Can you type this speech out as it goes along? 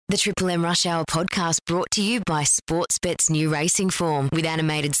The Triple M Rush Hour podcast brought to you by Sportsbet's new racing form with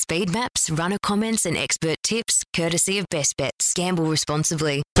animated speed maps, runner comments and expert tips courtesy of Best Bets. Gamble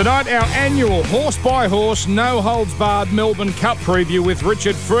responsibly. Tonight, our annual horse-by-horse, no-holds-barred Melbourne Cup preview with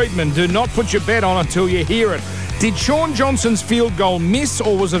Richard Friedman. Do not put your bet on until you hear it. Did Shaun Johnson's field goal miss,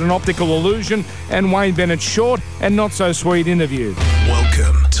 or was it an optical illusion? And Wayne Bennett's short and not-so-sweet interview.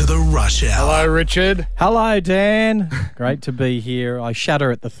 Welcome to the Rush Hour. Hello, Richard. Hello, Dan. Great to be here. I shudder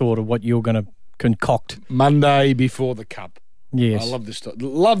at the thought of what you're going to concoct. Monday before the Cup. Yes. I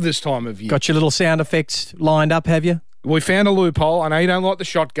love this time of year. Got your little sound effects lined up, have you? We found a loophole. I know you don't like the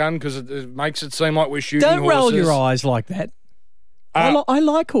shotgun because it makes it seem like we're shooting Don't horses. roll your eyes like that. I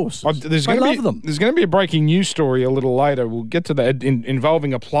like horses. I love them. There's going to be a breaking news story a little later. We'll get to that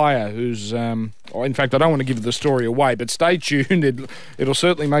involving a player who's, in fact, I don't want to give the story away, but stay tuned. It'll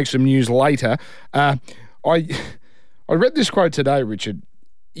certainly make some news later. I read this quote today, Richard.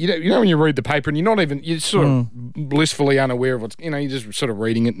 You know when you read the paper and you're sort of blissfully unaware of what's, you're just sort of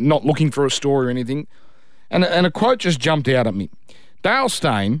reading it, not looking for a story or anything. And a quote just jumped out at me. Dale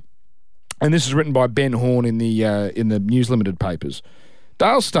Steyn, and this is written by Ben Horn in the News Limited papers.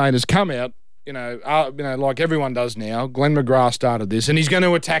 Dale Steyn has come out, like everyone does now. Glenn McGrath started this, and he's going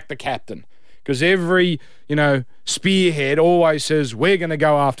to attack the captain because every, spearhead always says we're going to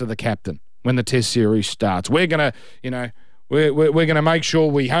go after the captain when the Test series starts. We're going to, we're going to make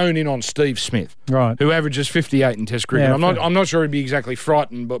sure we hone in on Steve Smith, right, who averages 58 in Test cricket. Yeah, I'm not sure he'd be exactly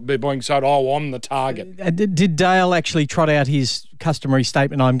frightened, but being said, I'm the target. Did Dale actually trot out his customary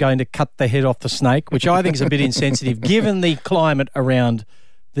statement, I'm going to cut the head off the snake, which I think is a bit insensitive given the climate around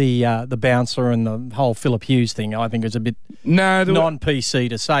the bouncer and the whole Philip Hughes thing? I think it's a bit non-PC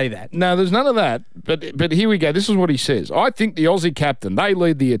to say that. No, there's none of that. But here we go. This is what he says. I think the Aussie captain, they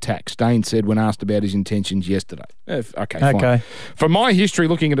lead the attack, Steyn said when asked about his intentions yesterday. Okay, fine. From my history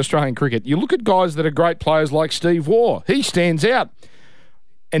looking at Australian cricket, you look at guys that are great players like Steve Waugh. He stands out.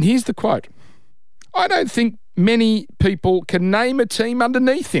 And here's the quote. I don't think many people can name a team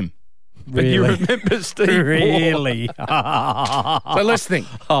underneath him. But Really? you remember Steve Really? So let's think.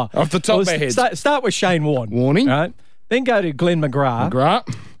 Off the top of our heads. Start with Shane Warne. Warning. Right? Then go to Glenn McGrath.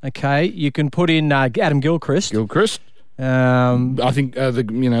 Okay. You can put in Adam Gilchrist. I think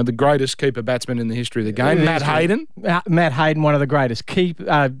the greatest keeper batsman in the history of the game. Matt Hayden. Matt Hayden, one of the greatest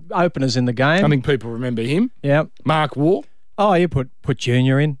openers in the game. I think people remember him. Yeah. Mark Waugh. Oh, you put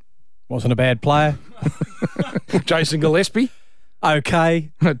Junior in. Wasn't a bad player. Jason Gillespie.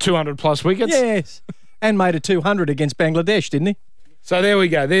 Okay. 200 plus wickets. Yes. And made a 200 against Bangladesh, didn't he? So there we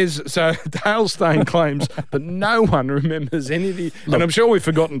go. So Dale Steyn claims that no one remembers any of the... and I'm sure we've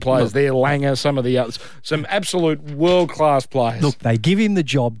forgotten players there, Langer, some of the others, some absolute world-class players. Look, they give him the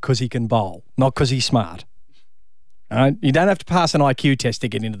job because he can bowl, not because he's smart. All right? You don't have to pass an IQ test to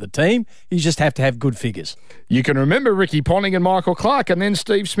get into the team. You just have to have good figures. You can remember Ricky Ponting and Michael Clark, and then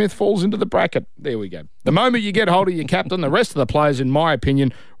Steve Smith falls into the bracket. There we go. The moment you get hold of your captain, the rest of the players, in my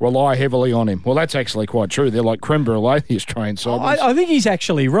opinion, rely heavily on him. Well, that's actually quite true. They're like creme brulee, the Australian side. I think he's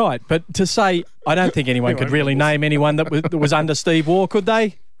actually right. But to say, I don't think anyone could really name anyone that was under Steve Waugh, could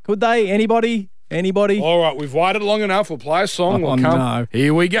they? Could they? Anybody? All right, we've waited long enough. We'll play a song. No.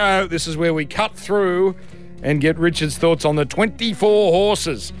 Here we go. This is where we cut through and get Richard's thoughts on the 24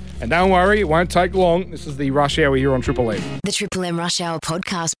 horses. And don't worry, it won't take long. This is the Rush Hour here on Triple M. The Triple M Rush Hour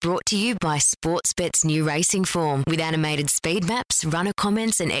podcast brought to you by Sportsbet's new racing form with animated speed maps, runner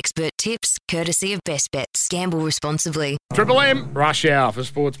comments and expert tips courtesy of Best Bets. Gamble responsibly. Triple M Rush Hour for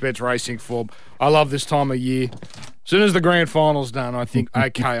Sportsbet's racing form. I love this time of year. As soon as the grand final's done, I think,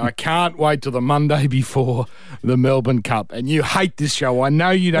 okay, I can't wait till the Monday before the Melbourne Cup. And you hate this show. I know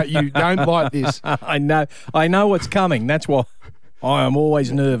you don't like this. I know what's coming. That's why I am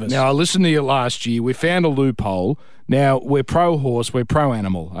always nervous. Now, I listened to you last year. We found a loophole. Now, we're pro-horse, we're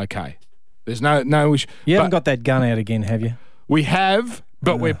pro-animal. Okay. There's no issue. You haven't got that gun out again, have you? We have,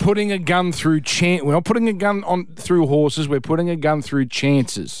 but we're putting a gun through we're not putting a gun through horses. We're putting a gun through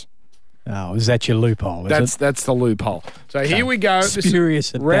chances. Oh, is that your loophole? That's the loophole. So here we go.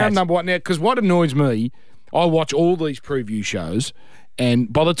 Spurious at round that. number one. Now, because what annoys me, I watch all these preview shows,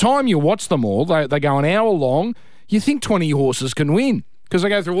 and by the time you watch them all, they go an hour long. You think 20 horses can win because they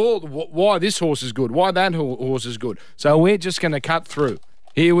go through all why this horse is good, why that horse is good. So we're just going to cut through.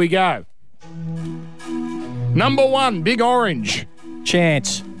 Here we go. Number 1, Big Orange.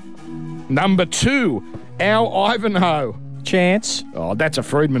 Chance. Number 2, Our Ivanhoe. Chance. Oh, that's a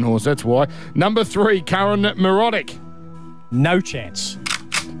Friedman horse, that's why. Number 3, Curran Merotic. No chance.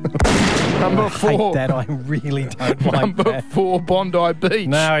 Number 4. I hate that. I really don't like Number that. 4, Bondi Beach.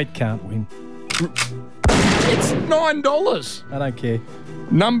 No, it can't win. It's $9. I don't care.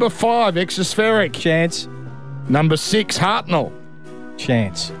 Number 5, Exospheric. Chance. Number 6, Hartnell.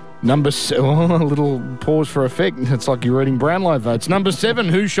 Chance. Number a little pause for effect. It's like you're reading Brownlow votes. Number 7,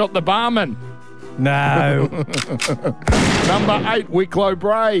 Who Shot the Barman? No. Number 8, Wicklow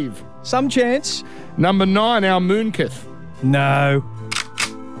Brave. Some chance. Number 9, Our Moonkith. No.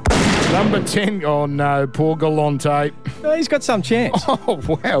 Number 10, oh no, poor Galante. No, he's got some chance. Oh,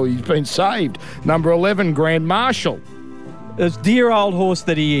 wow, he's been saved. Number 11, Grand Marshal. As dear old horse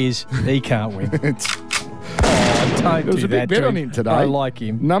that he is, he can't win. Don't There was do a big that, bet Drew. on him today. I like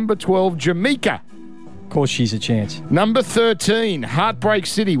him. Number 12, Jamaica. Of course she's a chance. Number 13, Heartbreak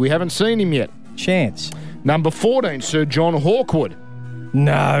City. We haven't seen him yet. Chance. Number 14, Sir John Hawkwood.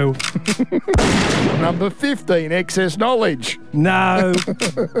 No. Number 15, Excess Knowledge. No.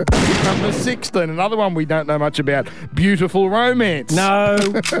 Number 16, another one we don't know much about, Beautiful Romance. No.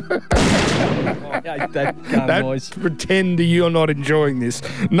 That gun Don't noise. pretend you're not enjoying this.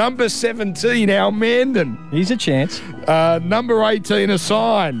 Number 17, Al Mandan. He's a chance. Number 18, A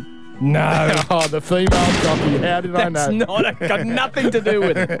Sign. No. Oh, the female jockey. How did I That's know? got nothing to do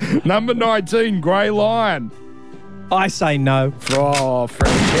with it. Number 19, Grey Lion. I say no. Oh,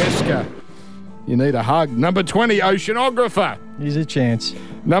 Francesca. You need a hug. Number 20, Oceanographer. He's a chance.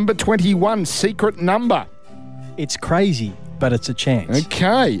 Number 21, Secret Number. It's crazy, but it's a chance.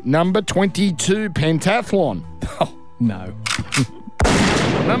 Okay. Number 22, Pentathlon. Oh, no.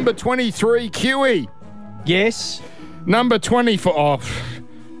 Number 23, Kiwi. Yes. Number 24,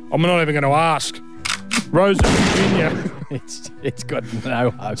 I'm not even going to ask. Rosa, Virginia. It's got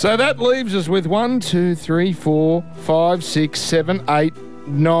no hope. So that leaves us with 1, 2, 3, 4, 5, 6, 7, 8,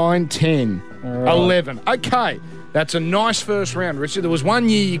 9, 10, right. 11. Okay. That's a nice first round, Richard. There was one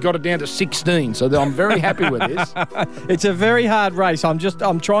year you got it down to 16, so I'm very happy with this. It's a very hard race. I'm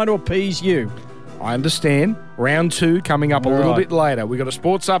trying to appease you. I understand. Round 2 coming up a little bit later. We've got a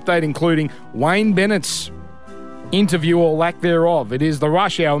sports update including Wayne Bennett's interview or lack thereof. It is the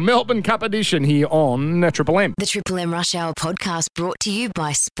Rush Hour Melbourne Cup edition here on Triple M. The Triple M Rush Hour podcast brought to you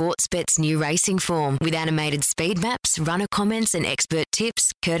by Sportsbet's new racing form with animated speed maps, runner comments and expert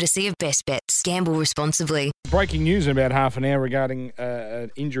tips courtesy of Best Bets. Gamble responsibly. Breaking news in about half an hour regarding an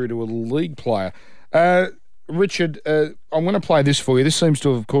injury to a league player. Richard, I'm going to play this for you. This seems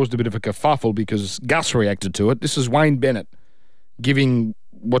to have caused a bit of a kerfuffle because Gus reacted to it. This is Wayne Bennett giving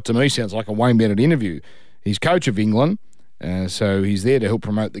what to me sounds like a Wayne Bennett interview. He's coach of England, so he's there to help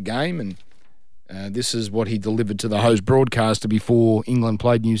promote the game, and this is what he delivered to the host broadcaster before England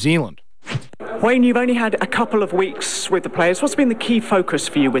played New Zealand. Wayne, you've only had a couple of weeks with the players. What's been the key focus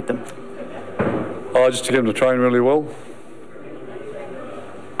for you with them? Just to get them to train really well.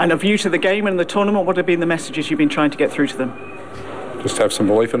 And a view to the game and the tournament, what have been the messages you've been trying to get through to them? Just have some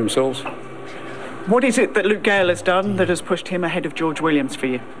belief in themselves. What is it that Luke Gale has done that has pushed him ahead of George Williams for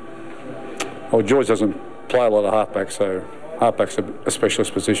you? Well, George doesn't play a lot of halfback, so halfback's a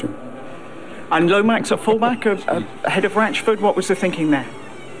specialist position. And Lomax at fullback ahead of Ratchford, what was the thinking there?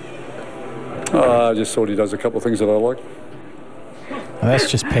 I just thought he does a couple of things that I like. Oh, that's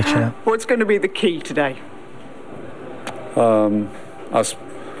just petulant. What's going to be the key today? Us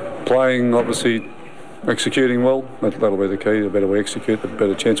playing, obviously, executing well. That'll be the key. The better we execute, the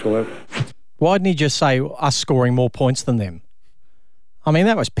better chance we'll have. Why didn't he just say us scoring more points than them? I mean,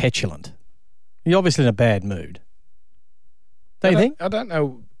 that was petulant. You're obviously in a bad mood. Don't you think? I don't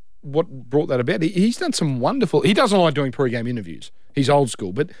know what brought that about. He's done some wonderful... He doesn't like doing pre-game interviews. He's old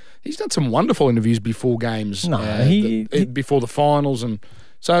school, but he's done some wonderful interviews before games, before the finals, and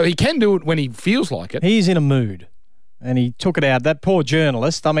so he can do it when he feels like it. He's in a mood, and he took it out. That poor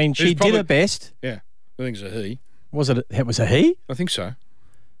journalist, I mean, she did her best. Yeah, I think it's a he. It was a he? I think so.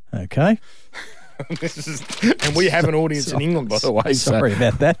 Okay. And we have an audience in England, by the way. Sorry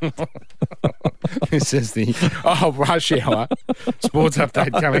about that. This is the Rush Hour sports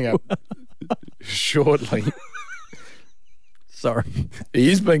update coming up shortly. Sorry. He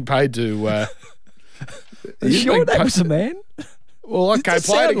is being paid to... Are you sure that was a man? Well, okay,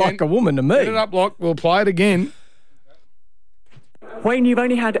 play it again. Like a woman to me. Get it up, Lock. We'll play it again. Wayne, you've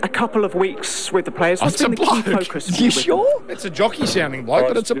only had a couple of weeks with the players. What's been the key focus for you? Sure? It's a jockey sounding bloke,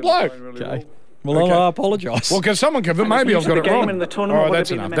 but it's a bloke. Okay. Well, I apologise. Well, can someone confirm? Maybe I've got it wrong. And the tournament, oh,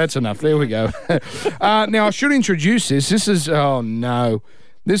 that's enough. That's enough. There we go. Now, I should introduce this. This is, oh, no.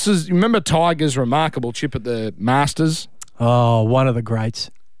 This is, remember Tiger's remarkable chip at the Masters? Oh, one of the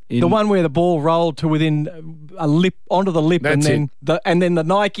greats. The one where the ball rolled to within a lip, onto the lip, and then the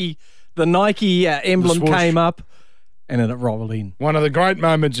Nike emblem came up, and then it rolled in. One of the great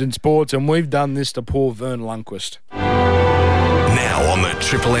moments in sports, and we've done this to poor Vern Lundquist. Now on the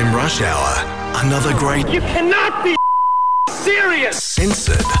Triple M Rush Hour, another great... You cannot be serious.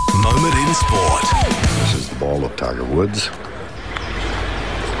 Censored Moment in Sport. This is the ball of Tiger Woods.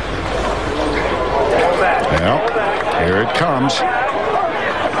 Now, here it comes.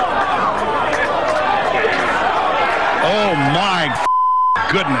 Oh, my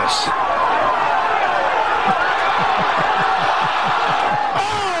goodness.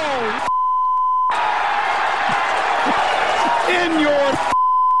 In your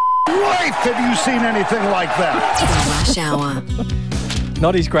life have you seen anything like that? Rush Hour.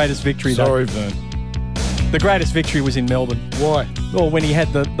 Not his greatest victory, though. Sorry, Vern. The greatest victory was in Melbourne. Why? Or when he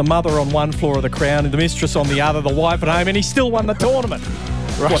had the mother on one floor of the Crown and the mistress on the other, the wife at home, and he still won the tournament.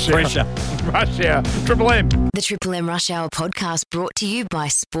 What pressure. Rush Hour. Triple M. The Triple M Rush Hour podcast brought to you by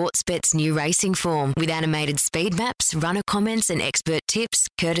Sportsbet's new racing form with animated speed maps, runner comments and expert tips,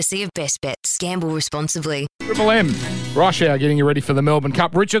 courtesy of Best Bets. Gamble responsibly. Triple M. Rush Hour getting you ready for the Melbourne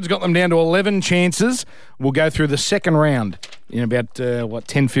Cup. Richard's got them down to 11 chances. We'll go through the second round in about,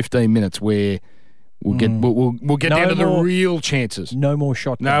 10-15 minutes where we'll get down to the real chances. No more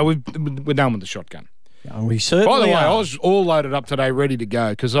shotgun. No, we're done with the shotgun. And we certainly By the way, are. I was all loaded up today, ready to go,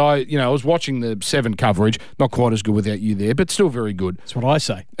 because I was watching the 7 coverage. Not quite as good without you there, but still very good. That's what I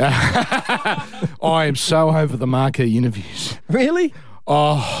say. I am so over the marquee interviews. Really?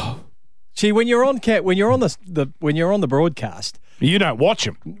 Oh, See, when you're on the broadcast, you don't watch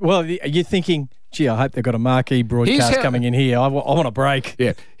them. well, you're thinking, gee, I hope they've got a marquee broadcast coming in here. I want a break.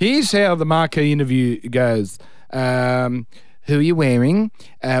 Yeah. Here's how the marquee interview goes. Who are you wearing?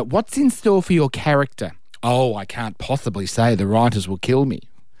 What's in store for your character? Oh, I can't possibly say. The writers will kill me.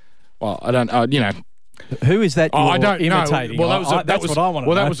 Well, I don't, Who is that you're I don't imitating? know. Well, that's what I want to know.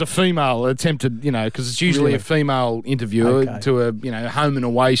 Well, that was a female attempted, because it's usually Really? a female interviewer Okay. to a, home and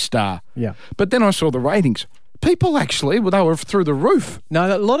away star. Yeah. But then I saw the ratings. People actually, they were through the roof.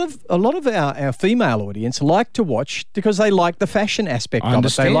 No, a lot of our female audience like to watch because they like the fashion aspect I of it.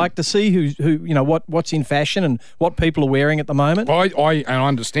 understand. They like to see who what's in fashion and what people are wearing at the moment. I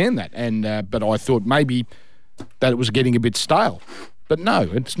understand that, but I thought maybe that it was getting a bit stale. But no,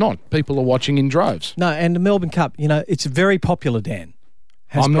 it's not. People are watching in droves. No, and the Melbourne Cup, it's very popular, Dan.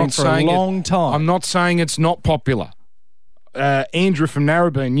 Has I'm been not for saying a long time. I'm not saying it's not popular. Andrew from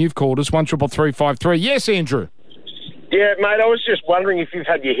Narrabeen, you've called us 133353. Yes, Andrew. Yeah, mate, I was just wondering if you've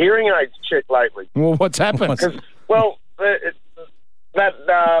had your hearing aids checked lately. Well, what's happened?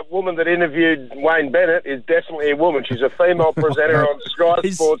 That woman that interviewed Wayne Bennett is definitely a woman. She's a female presenter on Sky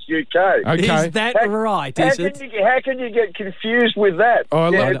Sports UK. Okay. Is that right, is it? How can you get confused with that?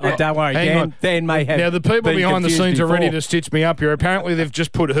 Oh, Don't worry, Hang on. Dan may have Now, the people been behind the confused scenes are ready before. to stitch me up here. Apparently, they've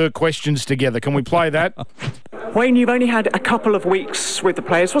just put her questions together. Can we play that? Wayne, you've only had a couple of weeks with the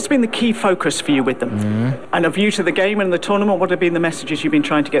players. What's been the key focus for you with them? And a view to the game and the tournament, what have been the messages you've been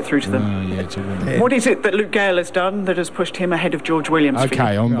trying to get through to them? What is it that Luke Gale has done that has pushed him ahead of George Williams for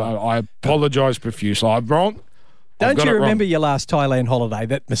Okay, Oh, you? I apologise profusely. I'm wrong. I've Don't got you it wrong. remember your last Thailand holiday,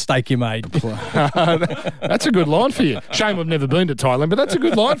 that mistake you made? That's a good line for you. Shame I've never been to Thailand, but that's a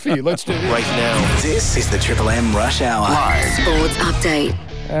good line for you. Let's do it. Right now, this is the Triple M Rush Hour. Sports update.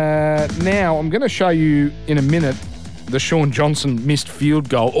 Now, I'm going to show you in a minute the Sean Johnson missed field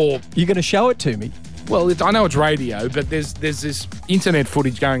goal. Or, You're going to show it to me? well, I know it's radio, but there's this internet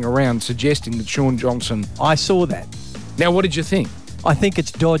footage going around suggesting that Sean Johnson... I saw that. Now, what did you think? I think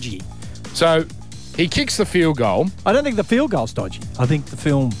it's dodgy. So, he kicks the field goal. I don't think the field goal's dodgy. I think the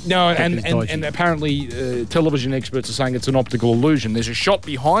film... No, is and dodgy. apparently television experts are saying it's an optical illusion. There's a shot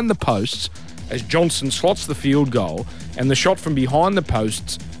behind the posts as Johnson slots the field goal, and the shot from behind the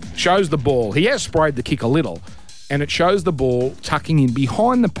posts shows the ball. He has sprayed the kick a little, and it shows the ball tucking in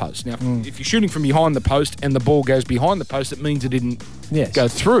behind the post. Now, if you're shooting from behind the post and the ball goes behind the post, it means it didn't Yes. go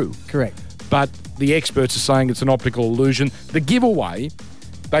through. Correct. But the experts are saying it's an optical illusion. The giveaway,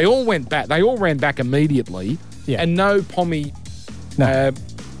 they all went back. They all ran back immediately, Yeah. and no Pommy No.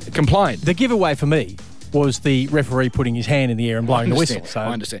 complained. The giveaway for me was the referee putting his hand in the air and blowing the whistle. So I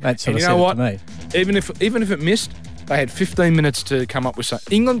understand. That sort And of you know said what? it to me. Even if it missed, they had 15 minutes to come up with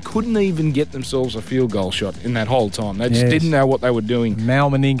something. England couldn't even get themselves a field goal shot in that whole time. They just Yes. didn't know what they were doing.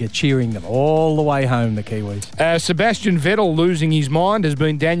 Mal Meninga cheering them all the way home, the Kiwis. Sebastian Vettel losing his mind has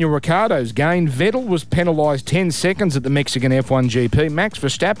been Daniel Ricciardo's gain. Vettel was penalised 10 seconds at the Mexican F1 GP. Max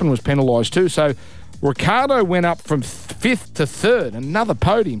Verstappen was penalised too. So Ricciardo went up from 5th to 3rd. Another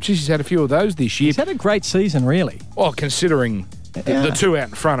podium. Jeez, he's had a few of those this year. He's had a great season, really. Well, considering the two out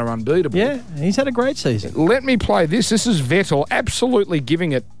in front are unbeatable. Yeah, he's had a great season. Let me play this. This is Vettel absolutely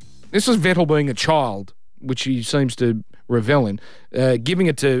giving it. This is Vettel being a child, which he seems to revel in, giving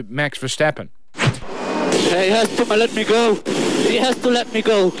it to Max Verstappen. He has to let me go. He has to let me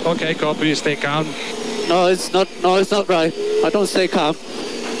go. Okay, copy. Stay calm. No, it's not right. I don't stay calm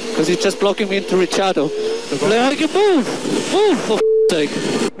because he's just blocking me into Ricciardo. Like, move, for sake.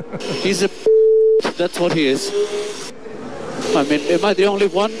 He's a. That's what he is. I mean, am I the only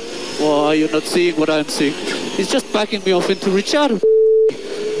one, or are you not seeing what I'm seeing? He's just backing me off into Ricciardo.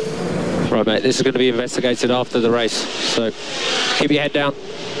 Right, mate. This is going to be investigated after the race, so keep your head down.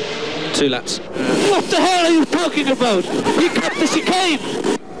 2 laps. What the hell are you talking about? He cut the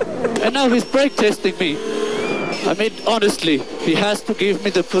chicane! And now he's brake testing me. I mean, honestly, he has to give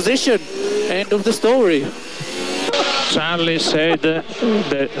me the position. End of the story. Charlie said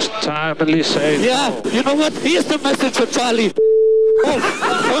Charlie said... Yeah, you know what? Here's the message for Charlie.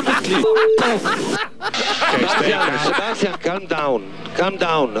 Honestly. Sebastian, calm down. Calm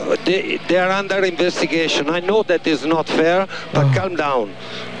down. They are under investigation. I know that is not fair, but calm down.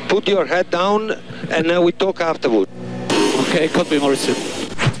 Put your head down, and we talk afterward. Okay, copy, Morrison.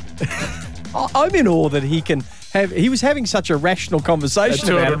 I'm in awe that he can have. He was having such a rational conversation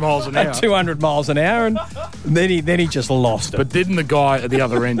at 200 about miles an hour. At 200 miles an hour, and then he just lost it. But didn't the guy at the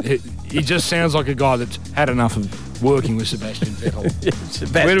other end? He just sounds like a guy that's had enough of working with Sebastian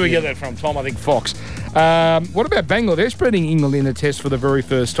Vettel. Where do we get that from, Tom? I think Fox. What about Bangladesh beating England in a test for the very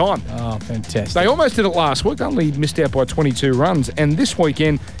first time? Oh, fantastic. They almost did it last week, only missed out by 22 runs. And this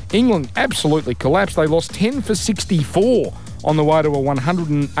weekend, England absolutely collapsed. They lost 10 for 64 on the way to a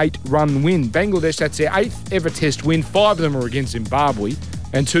 108-run win. Bangladesh, that's their 8th ever test win. 5 of them are against Zimbabwe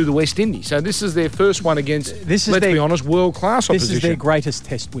and 2 the West Indies. So this is their first one against, let's be honest, world-class opposition. This is their greatest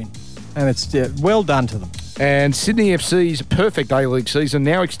test win. And it's well done to them. And Sydney FC's perfect A-League season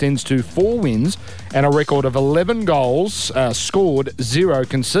now extends to 4 wins and a record of 11 goals scored, 0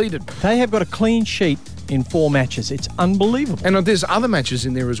 conceded. They have got a clean sheet in 4 matches. It's unbelievable. And there's other matches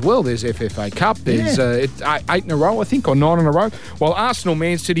in there as well. There's FFA Cup. There's 8 in a row, I think, or 9 in a row. While Arsenal,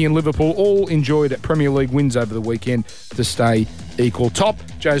 Man City and Liverpool all enjoyed Premier League wins over the weekend to stay equal top.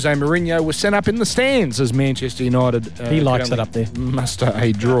 Jose Mourinho was sent up in the stands as Manchester United. He likes it up there. Muster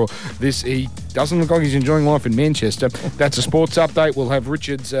a draw. He doesn't look like he's enjoying life in Manchester. That's a sports update. We'll have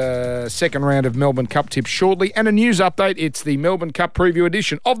Richard's second round of Melbourne Cup tips shortly. And a news update. It's the Melbourne Cup preview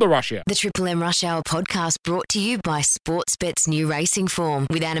edition of the Rush Hour. The Triple M Rush Hour podcast brought to you by Sportsbet's new racing form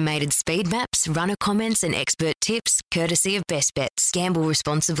with animated speed maps, runner comments and expert tips courtesy of Best Bets. Gamble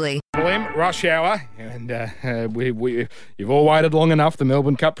responsibly. Triple M Rush Hour. And you've all waited long enough. The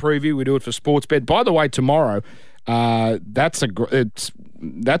Melbourne Cup preview. We do it for Sportsbet. By the way, tomorrow, that's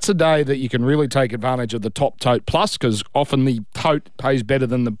a day that you can really take advantage of the Top Tote Plus, because often the tote pays better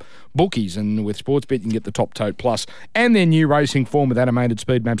than the bookies, and with Sportsbet you can get the Top Tote Plus and their new racing form with animated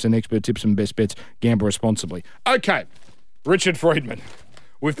speed maps and expert tips and best bets. Gamble responsibly. Okay, Richard Friedman,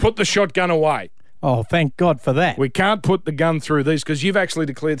 we've put the shotgun away. Oh, thank God for that. We can't put the gun through these because you've actually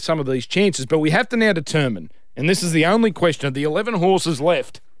declared some of these chances, but we have to now determine, and this is the only question of the 11 horses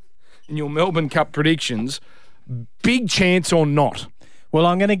left in your Melbourne Cup predictions, big chance or not? Well,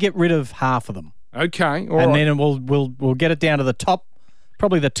 I'm going to get rid of half of them. Okay, all and right. then we'll get it down to the top,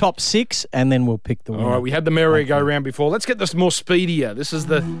 probably the top 6, and then we'll pick the winner. All right, we had the merry-go-round before. Let's get this more speedier. It's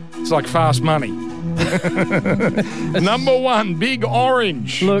like fast money. Number 1, Big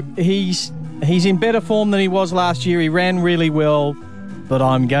Orange. Look, he's in better form than he was last year. He ran really well, but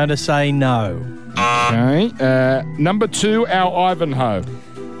I'm going to say no. Okay. Number 2, our Ivanhoe.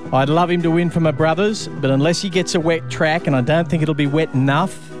 I'd love him to win for my brothers, but unless he gets a wet track, and I don't think it'll be wet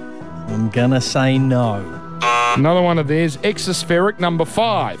enough, I'm going to say no. Another one of theirs, Exospheric, number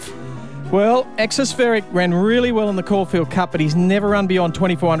 5. Well, Exospheric ran really well in the Caulfield Cup, but he's never run beyond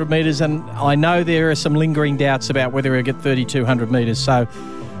 2,400 metres, and I know there are some lingering doubts about whether he'll get 3,200 metres, so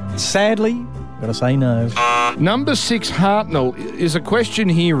sadly, got to say no. Number 6, Hartnell, is a question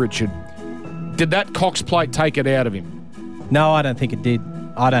here, Richard. Did that Cox plate take it out of him? No, I don't think it did.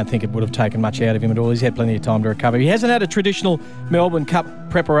 I don't think it would have taken much out of him at all. He's had plenty of time to recover. He hasn't had a traditional Melbourne Cup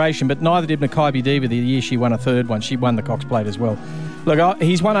preparation, but neither did Makybe Diva the year she won a third one. She won the Cox Plate as well. Look,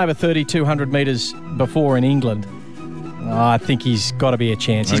 he's won over 3,200 metres before in England. I think he's got to be a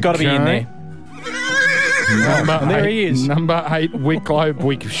chance. He's got to be in there. There he is. Number 8, Wicklow.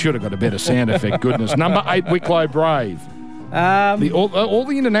 We should have got a better sound effect, goodness. Number 8, Wicklow Brave. All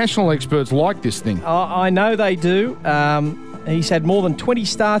the international experts like this thing. I know they do. He's had more than 20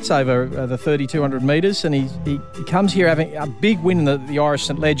 starts over the 3,200 metres, and he comes here having a big win in the Irish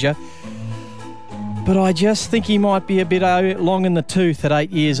St Ledger. But I just think he might be a bit long in the tooth at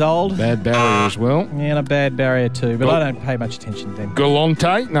 8 years old. Bad barrier as well. Yeah, and a bad barrier too, but I don't pay much attention to them.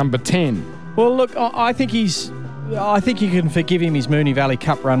 Galante, number 10. Well, look, I think you can forgive him his Moonee Valley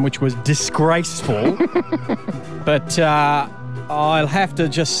Cup run, which was disgraceful. But I'll have to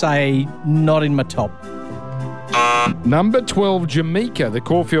just say not in my top. Number 12, Jamaica, the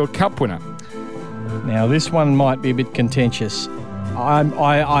Caulfield Cup winner. Now, this one might be a bit contentious.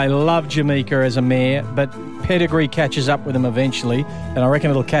 I love Jamaica as a mare, but pedigree catches up with him eventually, and I reckon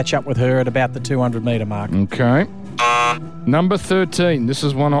it'll catch up with her at about the 200-metre mark. Okay. Number 13, this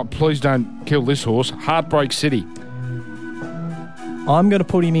is one, please don't kill this horse, Heartbreak City. I'm going to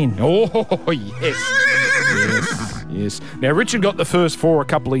put him in. Oh, yes. Yes. Now, Richard got the first 4 a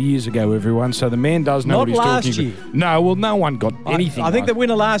couple of years ago, everyone, so the man does know what he's talking about. Not last year. No, well, no one got anything. I think the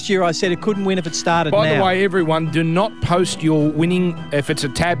winner last year, I said it couldn't win if it started By now. the way, everyone, do not post your winning, if it's a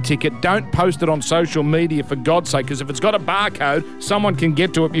tab ticket, don't post it on social media, for God's sake, because if it's got a barcode, someone can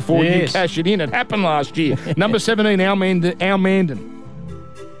get to it before you cash it in. It happened last year. Number 17, Al Mandan.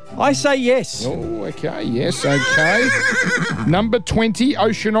 I say yes. Oh, okay. Yes, okay. Number 20,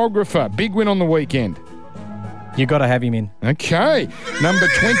 Oceanographer. Big win on the weekend. You got to have him in. Okay. Number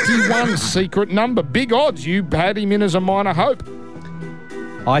 21, Secret Number. Big odds. You had him in as a minor hope.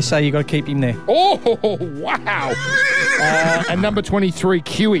 I say you got to keep him there. Oh, wow. And number 23,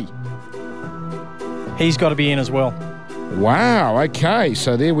 Kiwi. He's got to be in as well. Wow. Okay.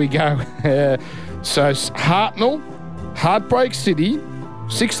 So there we go. So Hartnell, Heartbreak City,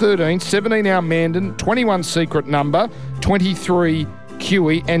 613, 17 Al Mandan, 21 Secret Number, 23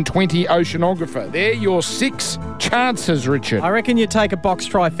 Kiwi, and 20 Oceanographer. They're your 6 chances, Richard. I reckon you take a box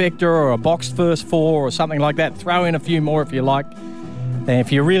trifecta or a boxed first 4 or something like that. Throw in a few more if you like. And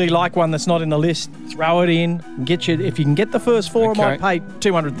if you really like one that's not in the list, throw it in. If you can get the first 4, Okay. I might pay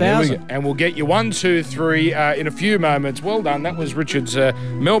 $200,000. And we'll get you 1, 2, 3 in a few moments. Well done. That was Richard's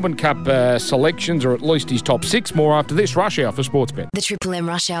Melbourne Cup selections, or at least his top 6. More after this. Rush Hour for Sportsbet. The Triple M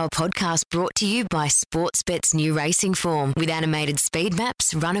Rush Hour podcast brought to you by Sportsbet's new racing form with animated speed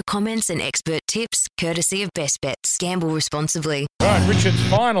maps, runner comments and expert tips, courtesy of Best Bets. Gamble responsibly. Right, Richard's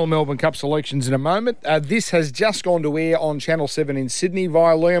final Melbourne Cup selections in a moment. This has just gone to air on Channel 7 in Sydney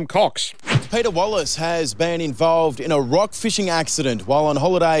via Liam Cox. Peter Wallace has been involved in a rock fishing accident while on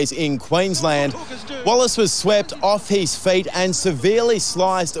holidays in Queensland. Wallace was swept off his feet and severely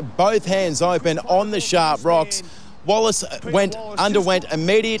sliced both hands open on the sharp rocks. Wallace underwent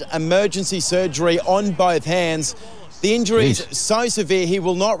immediate emergency surgery on both hands. The injury is so severe he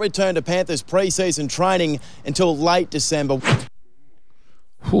will not return to Panthers pre-season training until late December.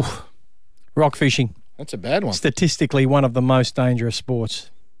 Whew. Rock fishing. That's a bad one. Statistically, one of the most dangerous sports.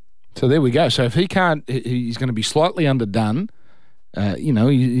 So there we go. So if he can't, he's going to be slightly underdone.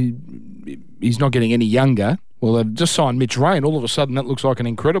 He's not getting any younger. Well, they've just signed Mitch Rain. All of a sudden, that looks like an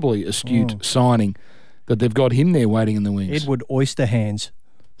incredibly astute signing that they've got him there waiting in the wings. Edward Oyster Hands.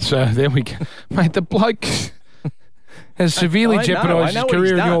 So there we go. Mate, the bloke has severely jeopardised his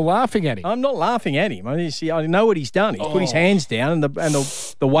career and you're laughing at him. I'm not laughing at him. I know what he's done. He's put his hands down and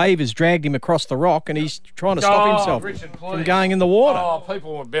the wave has dragged him across the rock and he's trying to stop himself Richard, from going in the water. Oh,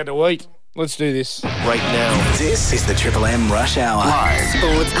 people want better to eat. Let's do this. Right now, this is the Triple M Rush Hour.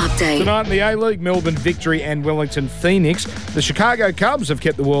 Sports update. Tonight in the A-League, Melbourne Victory and Wellington Phoenix. The Chicago Cubs have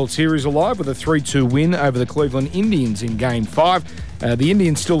kept the World Series alive with a 3-2 win over the Cleveland Indians in Game 5. The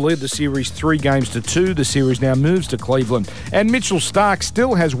Indians still lead the series 3-2. The series now moves to Cleveland. And Mitchell Starc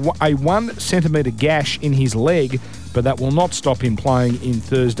still has a 1 centimetre gash in his leg, but that will not stop him playing in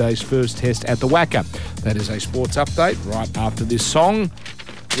Thursday's first test at the Wacker. That is a sports update right after this song.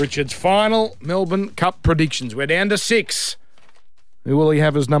 Richard's final Melbourne Cup predictions. We're down to 6. Who will he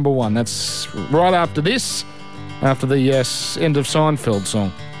have as number 1? That's right after this, after the end of Seinfeld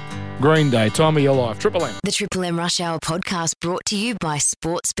song. Green Day, Time of Your Life, Triple M. The Triple M Rush Hour podcast brought to you by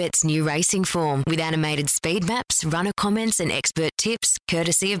Sportsbet's new racing form with animated speed maps, runner comments and expert tips,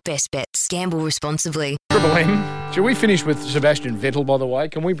 courtesy of Best Bets. Gamble responsibly. Triple M. Should we finish with Sebastian Vettel, by the way?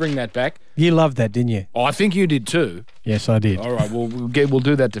 Can we bring that back? You loved that, didn't you? Oh, I think you did too. Yes, I did. All right, we'll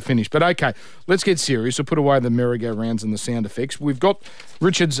do that to finish. But okay, let's get serious. We'll put away the merry-go-rounds and the sound effects. We've got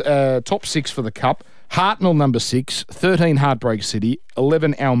Richard's top 6 for the Cup. Hartnell, number 6, 13 Heartbreak City,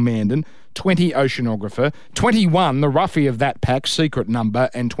 11 Al Mandan, 20 Oceanographer, 21, the roughie of that pack, Secret Number,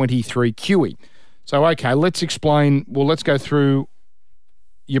 and 23 Kiwi. So, okay, let's go through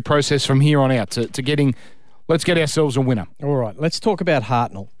your process from here on out to getting, let's get ourselves a winner. All right, let's talk about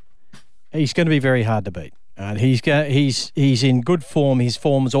Hartnell. He's going to be very hard to beat. He's in good form. His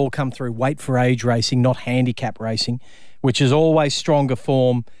form's all come through weight for age racing, not handicap racing, which is always stronger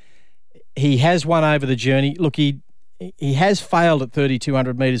form. He has won over the journey. Look, he has failed at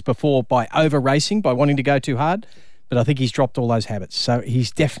 3,200 metres before by over-racing, by wanting to go too hard, but I think he's dropped all those habits. So he's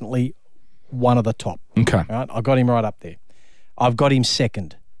definitely one of the top. Okay. All right, I've got him right up there. I've got him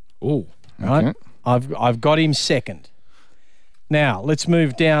second. Oh, right. Okay. I've got him second. Now, let's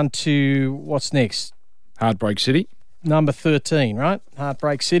move down to what's next. Heartbreak City. Number 13, right?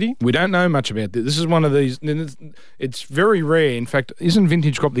 Heartbreak City. We don't know much about this. This is one of these. It's very rare. In fact, isn't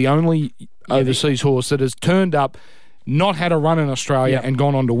Vintage Crop the only overseas horse that has turned up, not had a run in Australia, and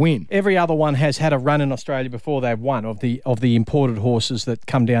gone on to win? Every other one has had a run in Australia before they've won, of the imported horses that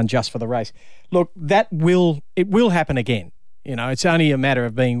come down just for the race. Look, it will happen again. You know, it's only a matter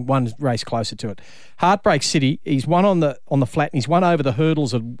of being one race closer to it. Heartbreak City, he's won on the flat, and he's won over the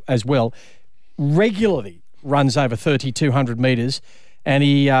hurdles as well. Regularly runs over 3,200 metres, and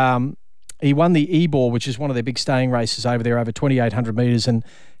he won the Ebor, which is one of their big staying races over there, over 2,800 metres, and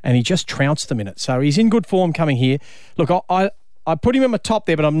he just trounced them in it. So he's in good form coming here. Look, I put him in my top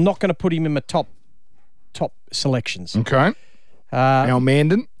there, but I'm not going to put him in my top selections. Okay.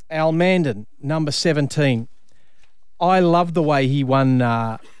 Almandon, number 17. I love the way he won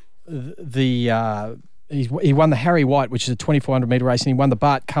He won the Harry White, which is a 2,400 metre race, and he won the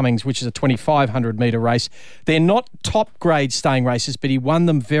Bart Cummings, which is a 2,500 metre race. They're not top grade staying races, but he won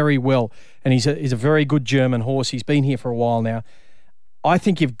them very well, and he's a very good German horse. He's been here for a while now. I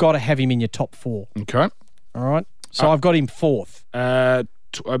think you've got to have him in your top 4. Okay. All right. So I've got him 4th.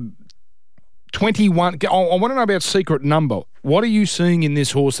 21. I want to know about Secret Number. What are you seeing in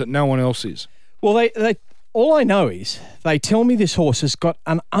this horse that no one else is? Well, they all I know is they tell me this horse has got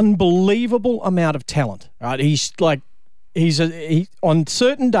an unbelievable amount of talent. Right? On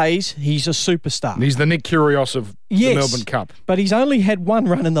certain days, he's a superstar. He's the Nick Kyrgios of the Melbourne Cup. But he's only had one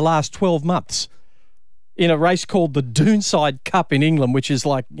run in the last 12 months in a race called the Doonside Cup in England, which is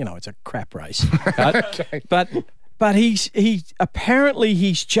like, it's a crap race. Right? Okay. But he's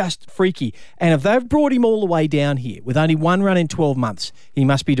just freaky. And if they've brought him all the way down here with only one run in 12 months, he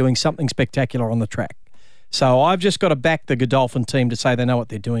must be doing something spectacular on the track. So I've just got to back the Godolphin team to say they know what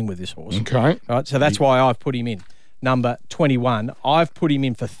they're doing with this horse. Okay. Right, so that's why I've put him in. Number 21, I've put him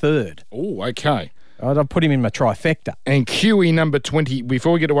in for 3rd. Oh, okay. Right, I've put him in my trifecta. And QE number 20,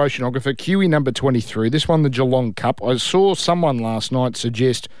 before we get to Oceanographer, QE number 23, this won the Geelong Cup. I saw someone last night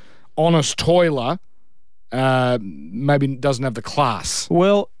suggest Honest Toiler maybe doesn't have the class.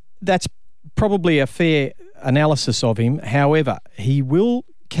 Well, that's probably a fair analysis of him. However, he will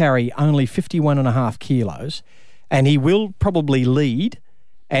carry only 51.5 kilos, and he will probably lead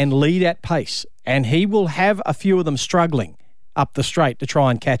at pace, and he will have a few of them struggling up the straight to try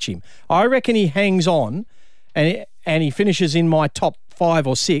and catch him. I reckon he hangs on and he finishes in my top 5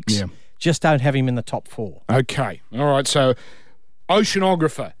 or 6. Yeah. Just don't have him in the top 4. Okay. All right. So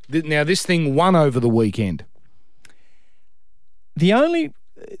Oceanographer. Now, this thing won over the weekend. The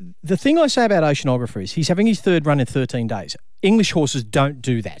thing I say about Oceanographer is he's having his 3rd run in 13 days. English horses don't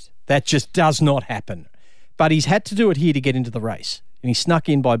do that. That just does not happen. But he's had to do it here to get into the race. And he snuck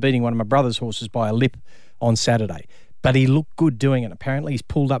in by beating one of my brother's horses by a lip on Saturday. But he looked good doing it. Apparently he's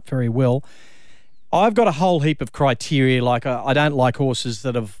pulled up very well. I've got a whole heap of criteria. Like I don't like horses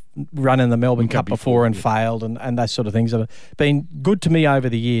that have run in the Melbourne Cup before and failed and those sort of things that have been good to me over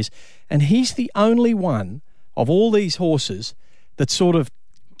the years. And he's the only one of all these horses that sort of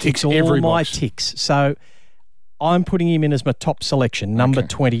ticks all my ticks. So I'm putting him in as my top selection, number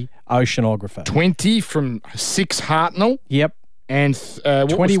 20, Oceanographer. 20 from 6 Hartnell. Yep. And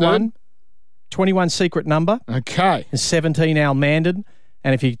 21 Secret Number. Okay. And 17 Almandon.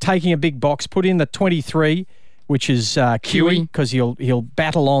 And if you're taking a big box, put in the 23, which is QE, because he'll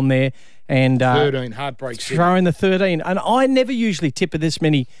battle on there. And 13, Heartbreak City. Throw in the 13. And I never usually tip this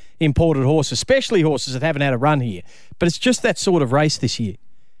many imported horses, especially horses that haven't had a run here. But it's just that sort of race this year.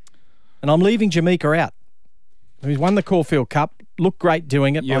 And I'm leaving Jamaica out. He's won the Caulfield Cup, looked great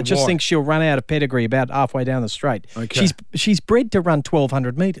doing it. I just think she'll run out of pedigree about halfway down the straight. Okay. She's bred to run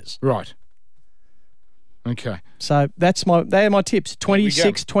 1,200 metres. Right. Okay. So they are my tips.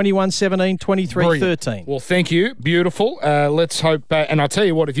 26, 21, 17, 23, Brilliant. 13. Well, thank you. Beautiful. Let's hope. And I'll tell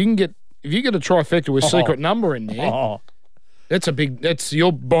you what, if you get a trifecta with Secret Number in there,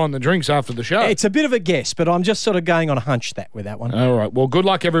 you're buying the drinks after the show. It's a bit of a guess, but I'm just sort of going on a hunch with that one. All right. Well, good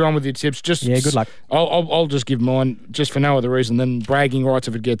luck everyone with your tips. Good luck. I'll just give mine just for no other reason than bragging rights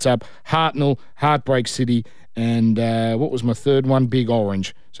if it gets up. Hartnell, Heartbreak City, and what was my third one? Big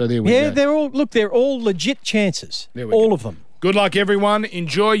Orange. So there we go. Yeah, they're all legit chances. All of them. Good luck, everyone.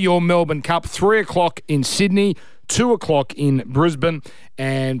 Enjoy your Melbourne Cup. 3 o'clock in Sydney, 2 o'clock in Brisbane,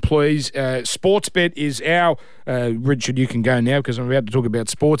 And please, Sportsbet is our, Richard, you can go now because I'm about to talk about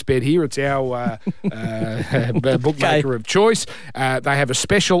Sportsbet here. It's our bookmaker of choice. They have a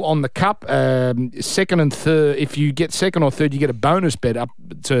special on the Cup, second and third. If you get second or third, you get a bonus bet up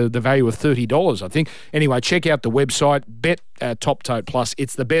to the value of $30, I think. Anyway, check out the website, Bet Top Tote Plus.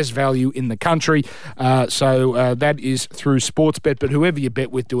 It's the best value in the country. So that is through Sportsbet. But whoever you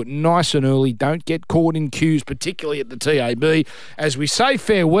bet with, do it nice and early. Don't get caught in queues, particularly at the TAB. As we say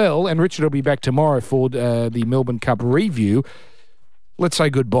farewell, and Richard will be back tomorrow for the Melbourne Cup review, let's say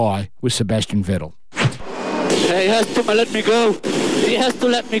goodbye with Sebastian Vettel. He has to let me go. He has to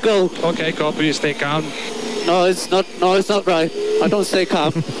let me go. Okay, copy. Stay calm. No, it's not right. I don't stay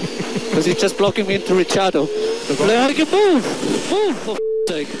calm because he's just blocking me into Ricciardo. Like, move, for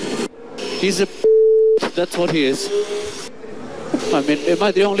sake. He's a. That's what he is. I mean, am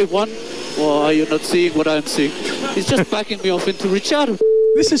I the only one, or are you not seeing what I'm seeing? He's just backing me off into Ricciardo.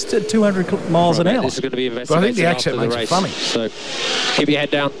 This is 200 miles an hour. This is going to be investigated. But I think the accent makes it funny. So keep your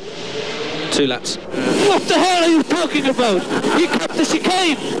head down. 2 laps. What the hell are you talking about? He cut the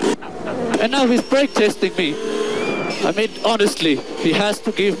chicane, and now he's brake testing me. I mean, honestly, he has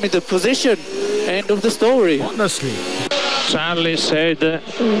to give me the position. End of the story. Honestly. Charlie said. Yeah,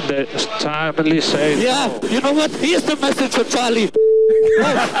 you know what? Here's the message for Charlie.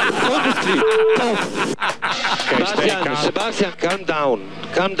 Honestly. Sebastian, calm down.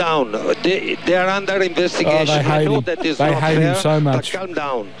 Calm down. They are under investigation. Oh, I know that is not hate fair, him so much. But calm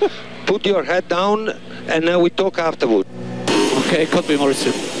down. Put your head down, and we talk afterward. Okay, copy,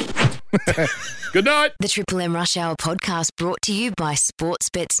 Morrison. Good night. The Triple M Rush Hour podcast brought to you by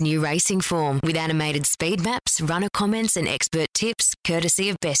Sportsbet's new racing form with animated speed maps, runner comments and expert tips courtesy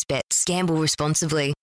of Best Bets. Gamble responsibly.